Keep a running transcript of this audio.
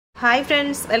Hi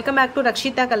friends, welcome back to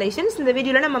Rakshita Collections. In the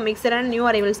video la nama mixer and new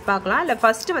arrivals paakalam. La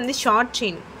first வந்து short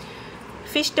chain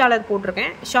fish dollar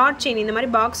போட்டுருக்கேன். short chain இந்த மாதிரி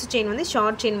box chain வந்து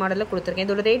short chain மாடல்ல கொடுத்திருக்கேன்.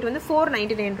 இதோட rate வந்து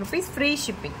 499 rupees free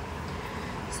shipping.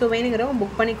 So வேணுங்கறவங்க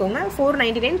book பண்ணிக்கோங்க.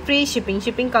 499 free shipping.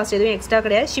 shipping cost எதுவும் எக்ஸ்ட்ரா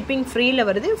கிடையாது. shipping free ல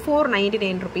வருது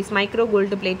 499 rupees. micro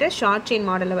gold plated short chain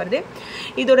மாடல்ல வருது.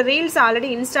 இதோட ரீல்ஸ் ஆல்ரெடி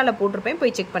இன்ஸ்டால போட்டுருப்பேன்.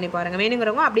 போய் செக் பண்ணி பாருங்க.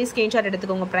 வேணுங்கறவங்க அப்படியே ஸ்கிரீன்ஷாட்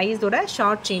எடுத்துக்கோங்க. பிரைஸ் ஓட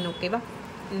short chain ஓகேவா?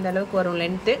 இந்த அளவுக்கு வரும்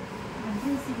லெந்த்.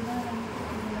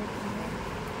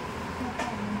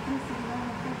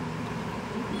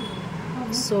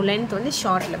 So length வந்து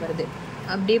ஷார்ட்ல வருது.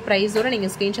 அப்படியே பிரைஸ் ஓட நீங்க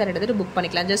ஸ்கிரீன்ஷாட் எடுத்துட்டு புக்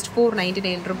பண்ணிக்கலாம். just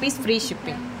 499 rupees free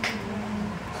shipping.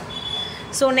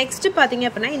 So next பாத்தீங்க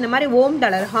அப்படினா இந்த மாதிரி ஓம்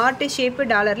டாலர் ஹார்ட் ஷேப்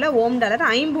டாலர்ல ஓம் டாலர்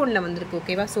ஐம்பொன்ல வந்திருக்கு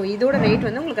ஓகேவா? சோ இதோட ரேட்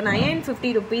வந்து உங்களுக்கு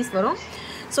 950 rupees வரும்.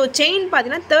 So chain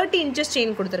பாத்தீங்கன்னா 30 inches chain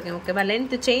கொடுத்திருக்கேன் ஓகேவா?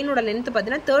 length chain ஓட length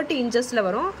பாத்தீங்கன்னா 30 inchesல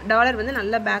வரும். டாலர் வந்து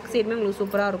நல்ல பேக் சைடுமே உங்களுக்கு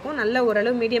சூப்பரா இருக்கும். நல்ல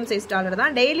ஓரளவு மீடியம் சைஸ் டாலர்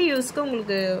தான். டெய்லி யூஸ்க்கு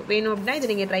உங்களுக்கு வேணும் அப்படினா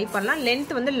இது நீங்க ட்ரை பண்ணலாம்.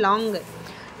 length வந்து long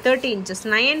 30 inches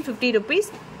 950 rupees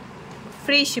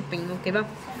free shipping ஓகேவா?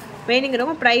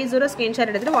 வேணுங்கறவங்க பிரைஸ் ஓட ஸ்கிரீன்ஷாட்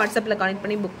எடுத்துட்டு வாட்ஸ்அப்ல கனெக்ட்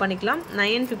பண்ணி புக் பண்ணிக்கலாம்.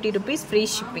 950 rupees free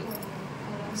shipping.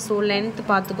 So length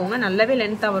பாத்துக்கோங்க. நல்லாவே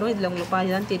லென்த்தா வரும். இதுல உங்களுக்கு பாதி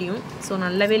தான் தெரியும். So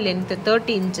நல்லாவே length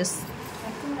 30 inches.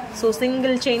 So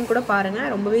single chain கூட பாருங்க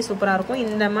ரொம்பவே சூப்பரா இருக்கும்.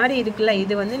 இந்த மாதிரி இருக்குல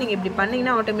இது வந்து நீங்க இப்படி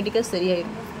பண்ணீங்கனா ஆட்டோமேட்டிக்கா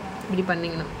சரியாயிடும். இப்படி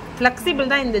பண்ணீங்கனா flexible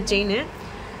தான் இந்த செயின்.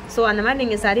 So அந்த மாதிரி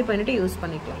நீங்க சரி பண்ணிட்டு யூஸ்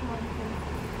பண்ணிக்கலாம்.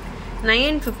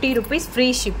 950 rupees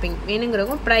free shipping.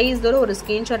 வேணுங்கறவங்க பிரைஸ் ஓட ஒரு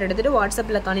ஸ்கிரீன்ஷாட் எடுத்துட்டு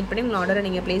வாட்ஸ்அப்ல கனெக்ட் பண்ணி உங்க ஆர்டரை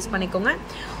நீங்க பிளேஸ் பண்ணிக்கோங்க.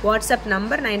 WhatsApp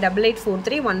number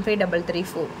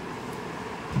 9884315334.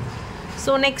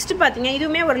 So next பாத்தீங்க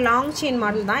இதுவுமே ஒரு லாங் செயின்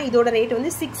மாடல் தான். இதோட ரேட்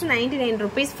வந்து 699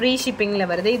 rupees free shippingல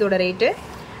வருது இதோட ரேட்.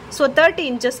 So 30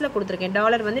 inchesல கொடுத்திருக்கேன்.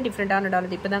 டாலர் வந்து டிஃபரண்டான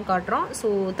டாலர் இப்பதான் காட்றோம். So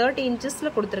 30 inchesல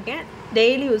கொடுத்திருக்கேன்.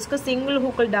 டெய்லி யூஸ்க்கு சிங்கிள்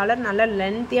ஹூக்கல் டாலர் நல்ல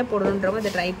லென்த்தியா போடணும்ன்றவங்க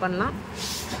இத ட்ரை பண்ணலாம்.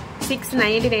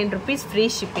 699 rupees free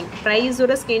shipping. பிரைஸ்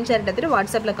ஓட ஸ்கிரீன்ஷாட் எடுத்துட்டு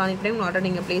வாட்ஸ்அப்ல கனெக்ட் பண்ணி உங்க ஆர்டர்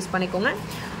நீங்க பிளேஸ் பண்ணிக்கோங்க.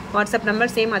 வாட்ஸ்அப்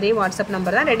நம்பர் சேம் அதே வாட்ஸ்அப்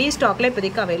நம்பர் தான். ரெடி ஸ்டாக்ல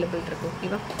இப்போதைக்கு அவேலபிள் இருக்கு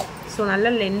ஓகேவா? So நல்ல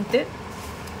லென்த்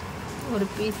ஒரு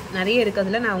பீஸ் நிறைய இருக்கு.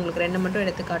 அதுல நான் உங்களுக்கு ரெண்டு மட்டும்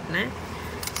எடுத்து காட்டுனேன்.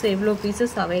 ஸோ எவ்வளோ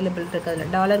பீசஸ் அவைலபிள் இருக்கு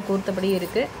அதில் டாலர் கோர்த்தபடி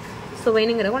இருக்கு. ஸோ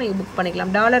வேணுங்கிறவங்க நீங்கள் புக்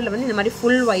பண்ணிக்கலாம். டாலரில் வந்து இந்த மாதிரி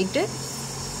ஃபுல் ஒயிட்டு,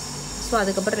 ஸோ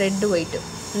அதுக்கப்புறம் ரெட் ஒயிட்டு,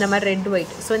 இந்த மாதிரி ரெட்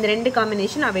ஒயிட். ஸோ இந்த ரெண்டு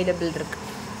காம்பினேஷன் அவைலபிள் இருக்கு.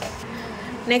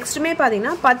 நெக்ஸ்ட்டுமே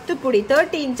பார்த்தீங்கன்னா 10 புடி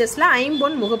 30 inchesல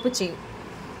ஐம்பொன் முகப்பு செயின்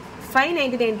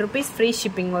 599 rupees ஃப்ரீ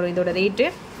ஷிப்பிங் வரும் இதோட ரேட்டு.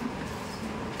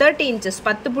 30 inches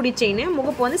 10 புடி செயின்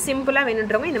முகப்பு வந்து சிம்பிளாக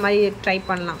வேணுன்றவங்க இந்த மாதிரி ட்ரை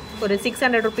பண்ணலாம். ஒரு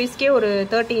 600 rupeesக்கே ஒரு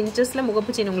 30 inchesல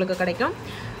முகப்பு செயின் உங்களுக்கு கிடைக்கும்.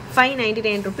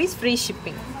 599 rupees ஃப்ரீ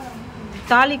ஷிப்பிங்.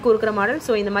 தாலி கோர்க்கிற மாடல்.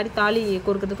 ஸோ இந்த மாதிரி தாலி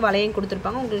கோர்க்கிறதுக்கு வளையம்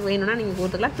கொடுத்துருப்பாங்க. உங்களுக்கு வேணும்னா நீங்கள்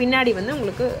கோர்த்துக்கலாம். பின்னாடி வந்து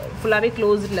உங்களுக்கு ஃபுல்லாகவே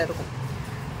க்ளோஸ்டில் இருக்கும்.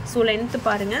 ஸோ லென்த்து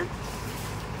பாருங்கள்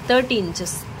 30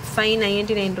 inches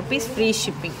 599 rupees free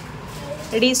shipping.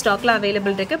 Ready ஸ்டாக்ல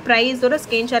available இருக்கு. பிரைஸோட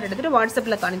ஸ்கிரீன்ஷாட் எடுத்துட்டு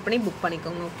வாட்ஸ்அப்ல கனெக்ட் பண்ணி புக்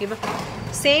பண்ணிக்கோங்க ஓகேவா?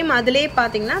 சேம் அதிலே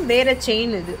பார்த்தீங்கன்னா வேற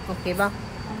செயின் இது ஓகேவா?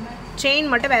 செயின்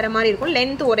மட்டும் வேற மாதிரி இருக்கும்.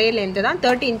 லென்த் ஒரே லென்த் தான்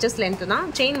 30 inches லென்த் தான்.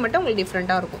 செயின் மட்டும் உங்களுக்கு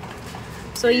டிஃப்ரெண்ட்டாக இருக்கும்.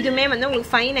 ஸோ இதுவுமே வந்து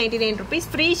உங்களுக்கு 599 rupees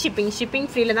ஃப்ரீ ஷிப்பிங். ஷிப்பிங்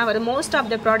ஃப்ரீல தான் வரும். மோஸ்ட் ஆஃப்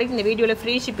த ப்ராடக்ட் இந்த வீடியோவில்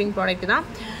ஃப்ரீ ஷிப்பிங் ப்ராடக்ட் தான்.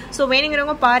 ஸோ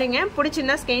வேணுங்கிறவங்க பாருங்க.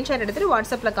 பிடிச்சிருந்தா ஸ்கிரீன்ஷாட் எடுத்துட்டு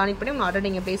வாட்ஸ்அப்ல கனெக்ட் பண்ணி உங்கள் ஆர்டர்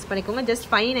நீங்கள் பிளேஸ் பண்ணிக்கோங்க. just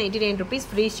 599 rupees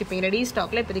free shipping. Ready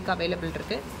ஸ்டாக்ல இப்போதைக்கு அவைலபிள்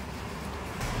இருக்கு.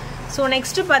 ஸோ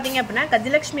நெக்ஸ்ட்டு பார்த்தீங்க அப்படின்னா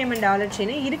கஜலட்சுமி அம்மன் டாலர்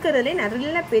செயின் இருக்கிறதுலே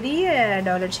நல்ல பெரிய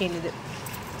டாலர் செயின் இது.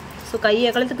 ஸோ கை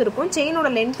அகலத்துக்கு இருக்கும். செயினோட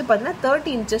லென்த் பார்த்தீங்கன்னா 30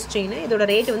 inches செயின். இதோட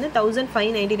ரேட் வந்து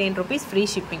 1599 rupees ஃப்ரீ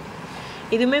ஷிப்பிங்.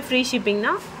 இதுவுமே ஃப்ரீ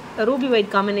ஷிப்பிங்னா ரூபி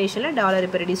ஒயிட் காம்பினேஷனில் டாலர்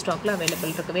இப்போ ரெடி ஸ்டாக்ல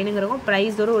அவைலபிள் இருக்குது. வேணுங்கிறவங்க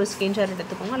ப்ரைஸோட ஒரு ஸ்கிரீன்ஷாட்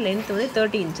எடுத்துக்கோங்க. லென்த் வந்து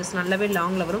 30 inches நல்லாவே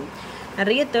லாங்கில் வரும்.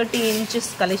 நிறைய 30 inches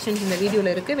கலெக்ஷன்ஸ் இந்த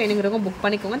வீடியோவில் இருக்குது. வேணுங்கிறவங்க புக்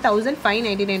பண்ணிக்கோங்க.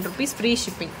 1599 rupees free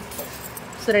shipping.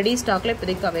 So ready ஸ்டாக்ல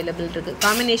இப்போதைக்கு அவைலபிள் இருக்குது.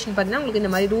 காம்பினேஷன் பார்த்தீங்கன்னா உங்களுக்கு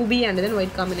இந்த மாதிரி ரூபி அண்ட் தென்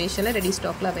ஒயிட் காம்பினேஷனில் ரெடி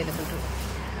ஸ்டாக்ல அவைலபிள் இருக்குது.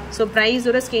 ஸோ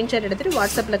ப்ரைஸோட ஸ்கிரீன்ஷாட் எடுத்துகிட்டு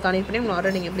வாட்ஸ்அப்பில் கனெக்ட் பண்ணி உங்கள்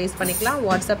ஆர்டர் நீங்கள் ப்ளேஸ் பண்ணிக்கலாம்.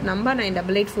 WhatsApp number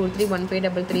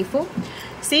 9884315334.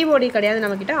 சிஓடி கிடையாது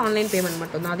நம்மக்கிட்ட, ஆன்லைன் பேமெண்ட்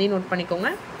மட்டும் தான். அதையும் நோட் பண்ணிக்கோங்க.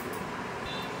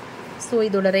 ஸோ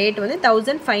இதோட ரேட் வந்து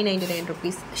 1599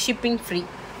 rupees shipping free.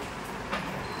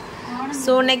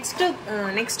 So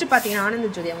next பார்த்தீங்கன்னா ஆனந்த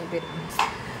ஜோதி அவங்க பேர்.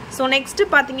 ஸோ நெக்ஸ்ட்டு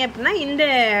பார்த்தீங்க அப்படின்னா இந்த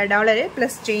டாலரு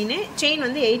ப்ளஸ் செயின்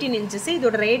வந்து 18 inches.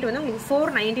 இதோட ரேட் வந்து உங்களுக்கு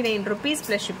 499 rupees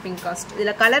ப்ளஸ் ஷிப்பிங் காஸ்ட்.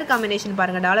 இதில் கலர் காம்பினேஷன்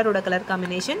பாருங்கள். டாலரோட கலர்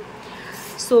காம்பினேஷன்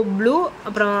ஸோ ப்ளூ,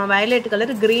 அப்புறம் வயலட்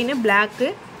கலர், க்ரீனு, பிளாக்கு,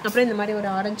 அப்புறம் இந்த மாதிரி ஒரு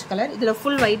ஆரஞ்சு கலர். இதில்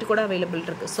ஃபுல் ஒயிட் கூட அவைலபிள்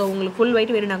இருக்குது. ஸோ உங்களுக்கு ஃபுல்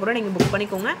ஒயிட் வேணும்னா கூட நீங்கள் புக்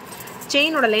பண்ணிக்கோங்க.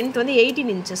 செயினோட லென்த் வந்து 18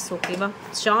 inches ஓகேவா?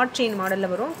 ஷார்ட் செயின் மாடலில்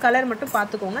வரும். கலர் மட்டும்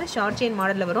பார்த்துக்கோங்க. ஷார்ட் செயின்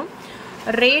மாடலில் வரும்.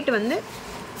 ரேட் வந்து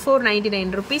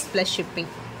 499 rupees ப்ளஸ்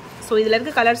ஷிப்பிங். ஸோ இதில்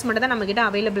இருக்க கலர்ஸ் மட்டும் தான் நம்மக்கிட்ட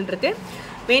அவைலபிள் இருக்குது.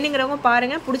 வேணுங்கிறவங்க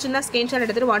பாருங்கள், பிடிச்சிருந்தா ஸ்க்ரீன்ஷாட்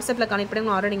எடுத்துகிட்டு வாட்ஸ்அப்பில் கனெக்ட்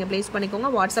பண்ணி ஆர்டர் நீங்கள் ப்ளேஸ் பண்ணிக்கோங்க.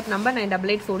 WhatsApp number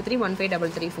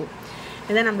 9884315334.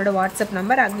 இதுதான் நம்மளோட வாட்ஸ்அப்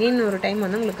நம்பர். அகெயின் ஒரு டைம்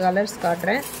வந்து உங்களுக்கு கலர்ஸ்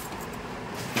காட்டுறேன்.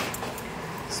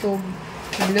 So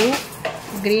blue,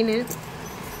 green,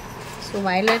 so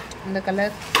violet இந்த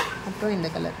கலர், அப்புறம் இந்த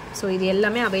கலர். ஸோ இது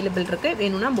எல்லாமே அவைலபிள் இருக்குது,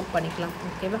 வேணும்னா புக் பண்ணிக்கலாம்.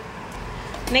 ஓகேவா?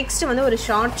 நெக்ஸ்ட் வந்து ஒரு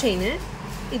ஷார்ட் செயின்.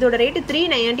 இதோட rate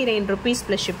 399 rupees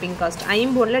plus shipping cost.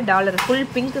 $50 full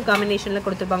pink காம்பினேஷனில்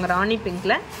கொடுத்துருப்பாங்க, ராணி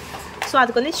பிங்க்கில். ஸோ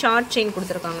அதுக்கு வந்து ஷார்ட் செயின்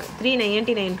கொடுத்துருக்காங்க.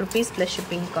 399 rupees plus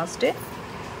shipping cost.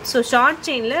 So short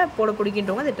செயினில் போட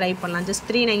பிடிக்கின்றவங்க அதை ட்ரை பண்ணலாம். Just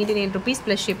 399 rupees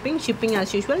plus shipping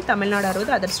as usual. Tamil Nadu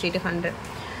 60, other state 100.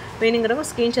 வேணுங்கிறவங்க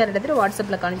ஸ்க்ரீன்ஷாட் எடுத்துகிட்டு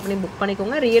வாட்ஸ்அப்பில் கனெக்ட் பண்ணி புக்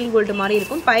பண்ணிக்கோங்க. ரியல் கோல்டு மாதிரி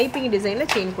இருக்கும், பைப்பிங்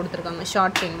டிசைனில் செயின் கொடுத்துருக்காங்க,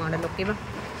 ஷார்ட் செயின் மாடல். ஓகேவா?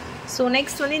 ஸோ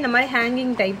நெக்ஸ்ட் வந்து இந்த மாதிரி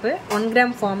hanging type 1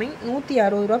 gram farming,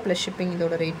 $160 plus shipping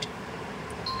இதோட ரேட்.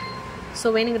 ஸோ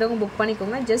வேணுங்கிறவங்க புக்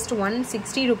பண்ணிக்கோங்க. Just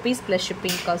 160 rupees plus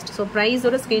shipping cost. So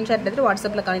ப்ரைஸோட screenshot எடுத்துகிட்டு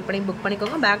வாட்ஸ்அப்பில் கனெக்ட் பண்ணி புக்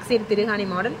பண்ணிக்கோங்க. Back side திருகாணி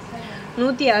model,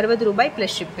 $160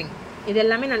 plus shipping. இது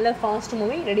எல்லாமே நல்ல ஃபாஸ்ட்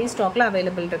மூவிங், ரெடி ஸ்டாக்கில்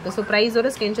அவைலபிள் இருக்குது. ஸோ ப்ரைஸோட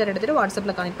ஸ்க்ரீன்ஷாட் எடுத்துகிட்டு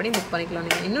வாட்ஸ்அப்பில் கனெக்ட் பண்ணி புக் பண்ணிக்கலாம்.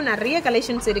 நீங்கள் இன்னும் நிறைய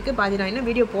கலெக்ஷன்ஸ் இருக்குது. பாதி நான் இன்னும்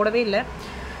வீடியோ போடவே இல்லை,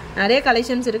 நிறைய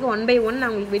கலெக்ஷன்ஸ் இருக்குது. 1 by 1 நான்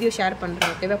உங்களுக்கு வீடியோ ஷேர்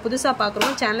பண்ணுறேன். ஓகேவா? புதுசாக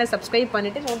பார்க்குறோம் சேனலை சப்ஸ்கிரைப்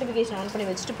பண்ணிவிட்டு நோட்டிஃபிகேஷன் ஆன் பண்ணி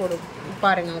வச்சுட்டு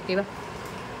பாருங்கள். ஓகேவா?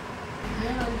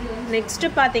 நெக்ஸ்ட்டு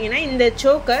பார்த்தீங்கன்னா இந்த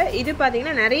சோக்கர். இது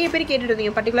பார்த்தீங்கன்னா நிறைய பேர் கேட்டுட்டு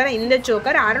இருந்தீங்க, பர்டிகுலராக இந்த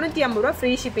சோக்கர் $650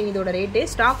 ஃப்ரீ ஷிப்பிங் இதோட ரேட்டு.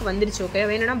 ஸ்டாக் வந்துருச்சு. ஓகே,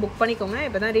 வேணும்னா புக் பண்ணிக்கோங்க.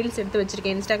 இப்போ தான் ரீல்ஸ் எடுத்து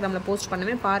வச்சுருக்கேன், இன்ஸ்டாகிராமில் போஸ்ட்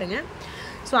பண்ணவே பாருங்கள்.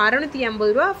 ஸோ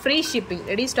 $650 ஃப்ரீ ஷிப்பிங்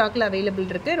ரெடி ஸ்டாக்கில் அவைலபிள்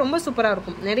இருக்குது. ரொம்ப சூப்பராக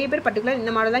இருக்கும். நிறைய பேர் பர்டிகுலர்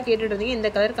இந்த மாடல் தான் கேட்டுட்டு இருந்தீங்க. இந்த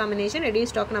கலர் காம்பினேஷன் ரெடி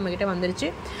ஸ்டாக் நம்மகிட்ட வந்துருச்சு.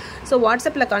 ஸோ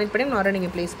வாட்ஸ்அப்பில் கனெக்ட் பண்ணி ஆர்டர்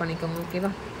நீங்கள் ப்ளேஸ் பண்ணிக்கோங்க.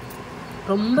 ஓகேவா?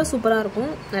 ரொம்ப சூப்பராக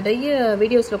இருக்கும். நிறைய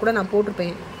வீடியோஸில் கூட நான்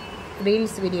போட்டிருப்பேன்,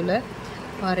 ரீல்ஸ் வீடியோவில்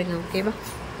பாருங்கள். ஓகேவா?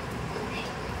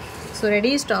 ஸோ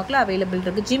ரெடி ஸ்டாக்கில் அவைலபிள்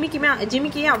இருக்குது.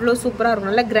 ஜிமிக்கியே அவ்வளோ சூப்பராக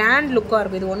இருக்கும், நல்ல கிராண்ட் லுக்காக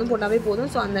இருக்கும். இது ஒன்று போட்டாவே போதும்.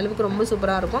 ஸோ அந்தளவுக்கு ரொம்ப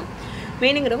சூப்பராக இருக்கும்.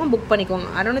 வேணுங்கிறவங்க புக் பண்ணிக்கோங்க.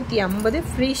 $650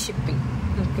 ஃப்ரீ ஷிப்பிங்.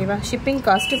 ஓகேவா? ஷிப்பிங்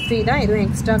காஸ்ட்டு ஃப்ரீ தான், எதுவும்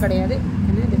எக்ஸ்ட்ரா கிடையாது.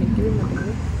 ஏன்னா இது வைக்கவே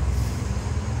மாட்டேங்குது.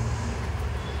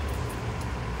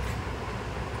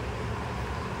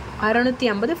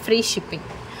 $650 ஃப்ரீ ஷிப்பிங்.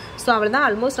 ஸோ அவ்வளோ தான்.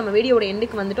 ஆல்மோஸ்ட் நம்ம வீடியோட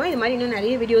எண்டுக்கு வந்துட்டோம். இது மாதிரி இன்னும்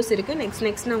நிறைய வீடியோஸ் இருக்குது.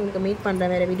 நெக்ஸ்ட் நான் உங்களுக்கு மீட்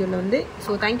பண்ணுறேன் வேறு வீடியோவில் வந்து.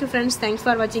 So thank you friends, thanks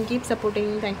for வாட்சிங், keep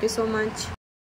supporting. Thank you so much.